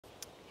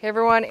Hey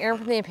everyone, Erin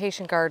from the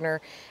Impatient Gardener,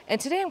 and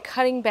today I'm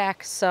cutting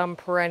back some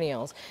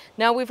perennials.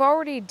 Now we've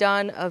already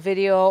done a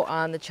video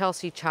on the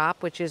Chelsea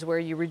chop, which is where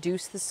you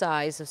reduce the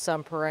size of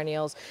some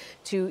perennials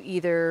to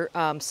either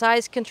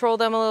size control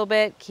them a little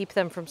bit, keep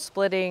them from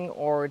splitting,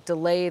 or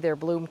delay their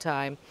bloom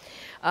time.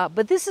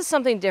 But this is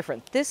something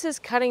different. This is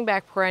cutting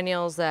back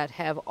perennials that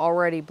have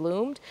already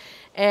bloomed,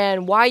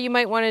 and why you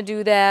might want to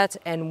do that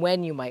and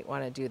when you might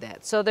want to do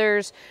that. So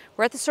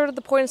we're at the sort of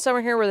the point in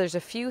summer here where there's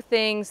a few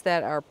things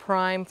that are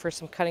prime for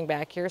some cutting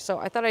back here. So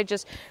I thought I'd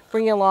just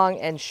bring you along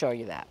and show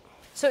you that.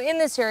 So in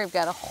this area, I've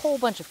got a whole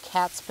bunch of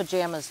cat's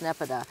pajamas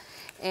Nepeta,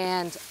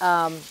 and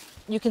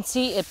you can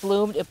see it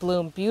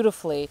bloomed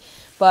beautifully,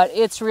 but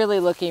it's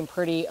really looking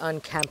pretty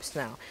unkempt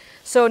now.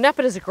 So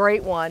Nepeta is a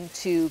great one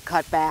to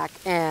cut back,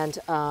 and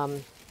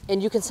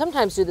you can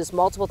sometimes do this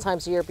multiple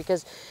times a year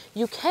because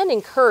you can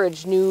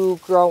encourage new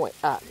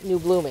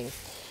blooming.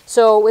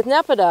 So with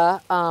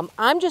Nepeta,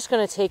 I'm just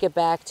going to take it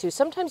back to,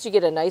 sometimes you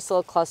get a nice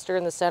little cluster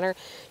in the center.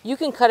 You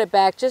can cut it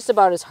back just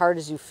about as hard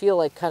as you feel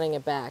like cutting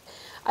it back.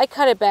 I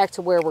cut it back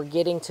to where we're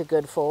getting to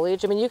good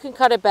foliage. I mean, you can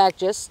cut it back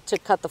just to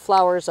cut the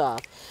flowers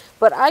off,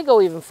 but I go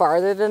even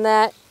farther than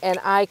that, and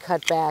I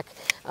cut back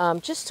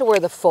just to where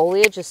the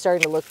foliage is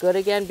starting to look good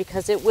again,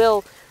 because it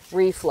will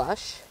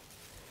reflush.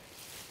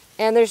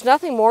 And there's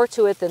nothing more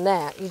to it than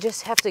that. You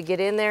just have to get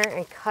in there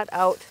and cut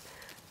out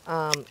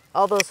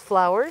all those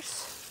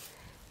flowers.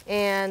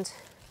 And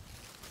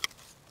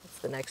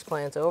the next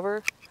plant's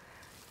over.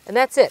 And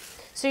that's it.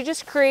 So you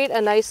just create a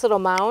nice little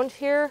mound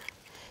here.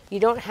 You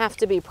don't have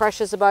to be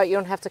precious about it. You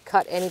don't have to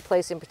cut any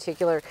place in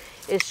particular.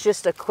 It's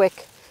just a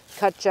quick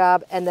cut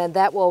job, and then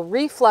that will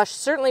reflush,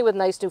 certainly with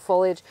nice new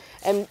foliage,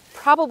 and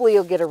probably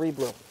you'll get a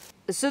rebloom.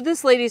 So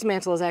this lady's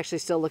mantle is actually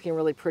still looking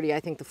really pretty.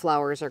 I think the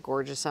flowers are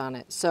gorgeous on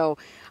it. So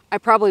I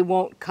probably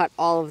won't cut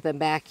all of them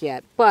back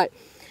yet, but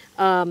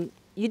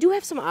you do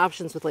have some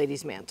options with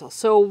lady's mantle.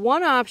 So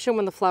one option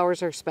when the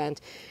flowers are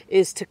spent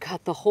is to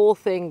cut the whole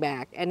thing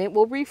back, and it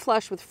will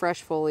reflush with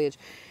fresh foliage.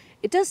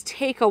 It does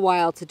take a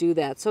while to do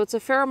that, so it's a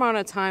fair amount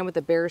of time with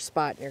a bare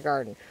spot in your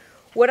garden.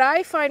 What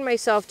I find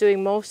myself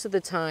doing most of the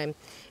time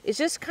is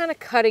just kind of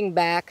cutting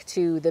back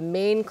to the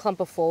main clump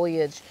of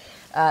foliage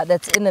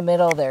that's in the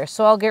middle there.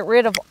 So I'll get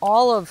rid of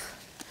all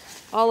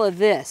of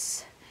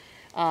this.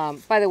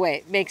 By the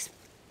way,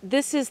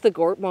 this is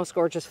the most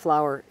gorgeous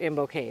flower in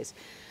bouquets.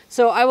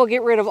 So I will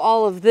get rid of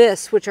all of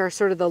this, which are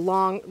sort of the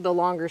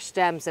longer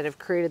stems that have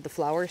created the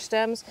flower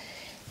stems.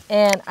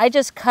 And I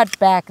just cut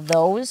back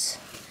those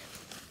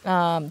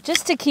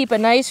just to keep a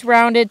nice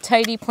rounded,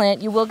 tidy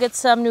plant. You will get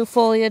some new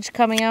foliage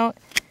coming out,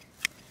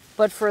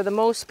 but for the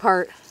most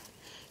part,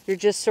 you're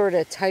just sort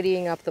of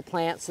tidying up the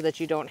plant so that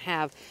you don't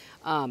have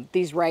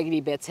these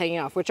raggedy bits hanging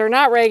off, which are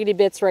not raggedy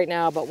bits right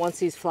now, but once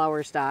these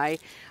flowers die,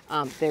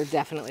 they're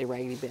definitely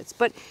raggedy bits.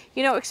 But,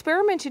 you know,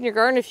 experiment in your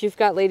garden if you've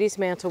got lady's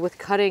mantle with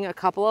cutting a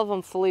couple of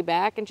them fully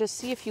back and just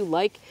see if you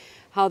like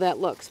how that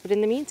looks. But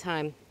in the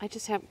meantime, I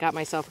just have got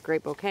myself a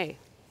great bouquet.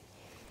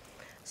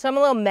 So I'm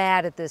a little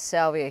mad at this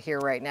salvia here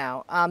right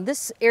now.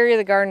 This area of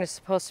the garden is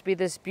supposed to be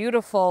this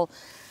beautiful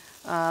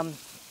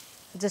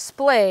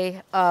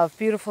display of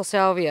beautiful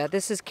salvia.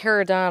 This is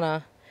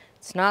caradonna.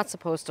 It's not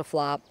supposed to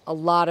flop. A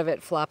lot of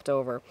it flopped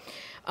over.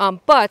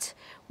 But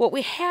what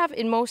we have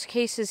in most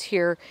cases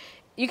here,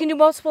 you can do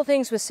multiple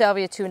things with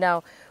salvia too.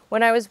 Now,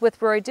 when I was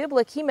with Roy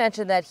Diblick, he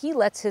mentioned that he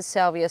lets his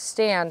salvia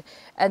stand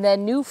and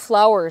then new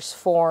flowers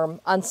form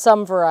on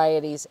some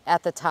varieties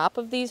at the top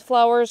of these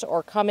flowers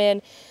or come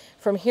in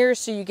from here,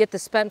 so you get the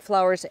spent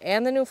flowers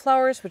and the new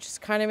flowers, which is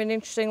kind of an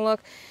interesting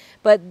look.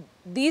 But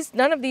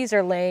none of these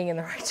are laying in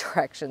the right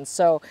direction.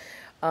 So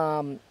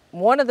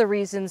one of the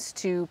reasons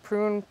to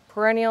prune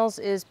perennials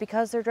is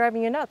because they're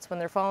driving you nuts when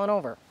they're falling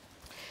over.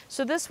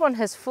 So this one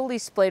has fully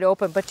splayed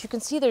open, but you can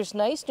see there's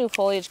nice new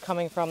foliage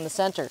coming from the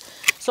center.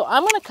 So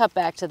I'm going to cut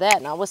back to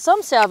that. Now with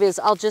some salvias,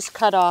 I'll just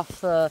cut off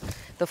the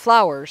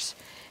flowers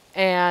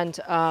and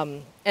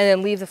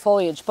then leave the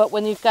foliage. But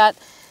when you've got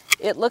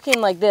it looking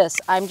like this,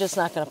 I'm just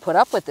not going to put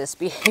up with this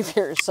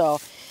behavior. So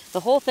the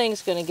whole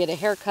thing's going to get a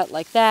haircut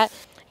like that.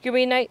 You're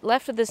going to be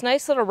left with this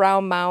nice little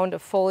round mound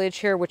of foliage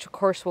here, which of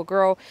course will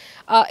grow.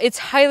 It's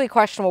highly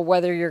questionable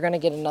whether you're going to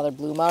get another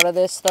bloom out of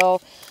this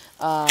though.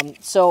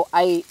 So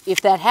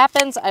if that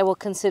happens, I will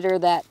consider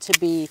that to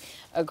be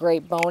a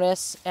great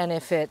bonus. And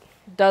if it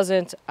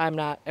doesn't,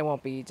 I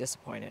won't be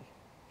disappointed.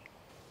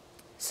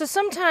 So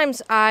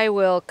sometimes I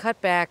will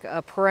cut back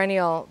a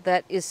perennial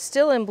that is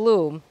still in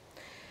bloom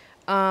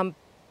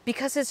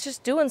because it's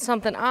just doing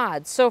something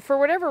odd. So for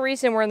whatever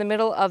reason, we're in the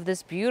middle of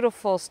this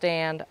beautiful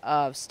stand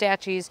of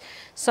statues,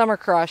 Summer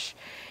Crush,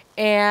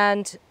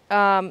 and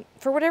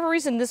for whatever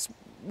reason, this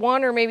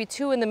one or maybe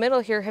two in the middle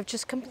here have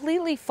just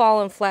completely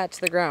fallen flat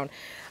to the ground.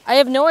 I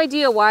have no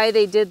idea why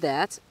they did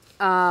that,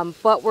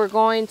 but we're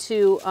going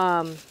to,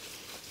 I'm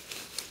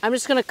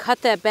just going to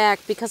cut that back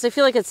because I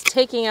feel like it's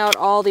taking out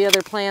all the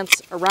other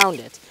plants around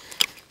it.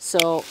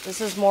 So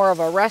this is more of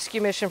a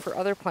rescue mission for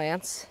other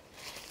plants.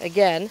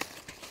 Again,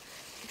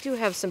 we do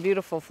have some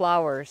beautiful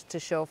flowers to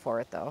show for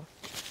it though.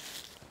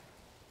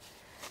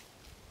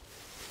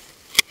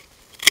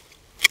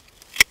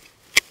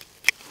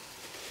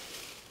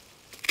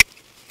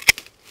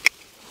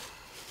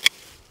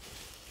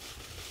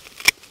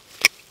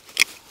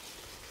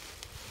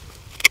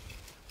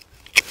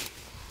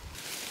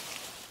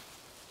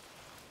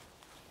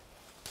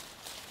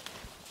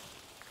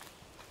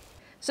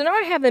 So now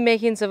I have the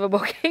makings of a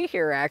bouquet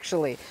here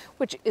actually,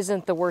 which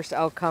isn't the worst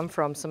outcome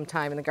from some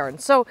time in the garden.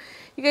 So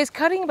you guys,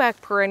 cutting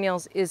back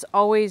perennials is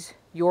always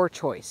your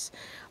choice.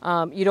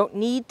 You don't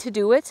need to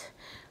do it,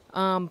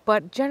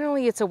 but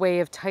generally it's a way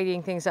of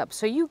tidying things up.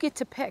 So you get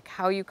to pick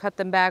how you cut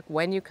them back,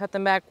 when you cut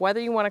them back, whether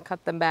you want to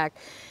cut them back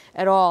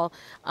at all.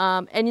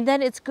 And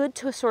then it's good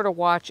to sort of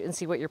watch and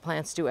see what your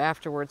plants do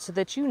afterwards so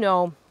that you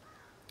know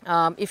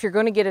if you're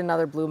going to get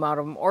another bloom out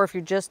of them, or if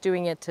you're just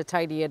doing it to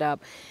tidy it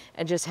up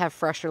and just have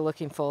fresher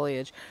looking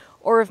foliage.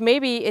 Or if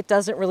maybe it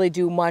doesn't really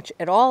do much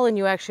at all and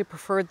you actually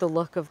preferred the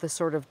look of the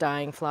sort of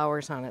dying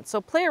flowers on it. So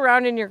play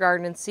around in your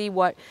garden and see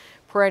what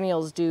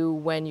perennials do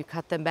when you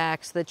cut them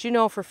back so that you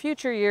know for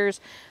future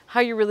years how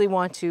you really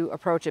want to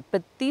approach it.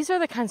 But these are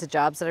the kinds of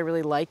jobs that I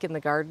really like in the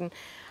garden.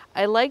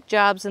 I like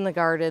jobs in the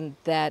garden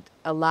that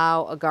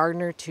allow a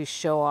gardener to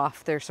show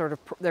off their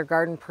their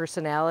garden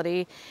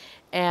personality.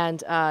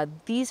 And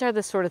these are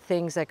the sort of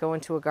things that go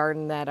into a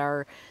garden that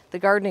are the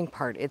gardening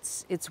part.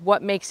 It's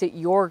what makes it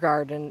your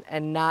garden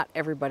and not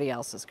everybody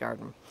else's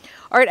garden.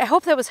 All right, I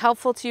hope that was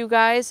helpful to you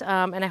guys,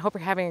 and I hope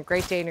you're having a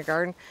great day in your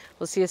garden.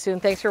 We'll see you soon.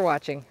 Thanks for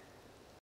watching.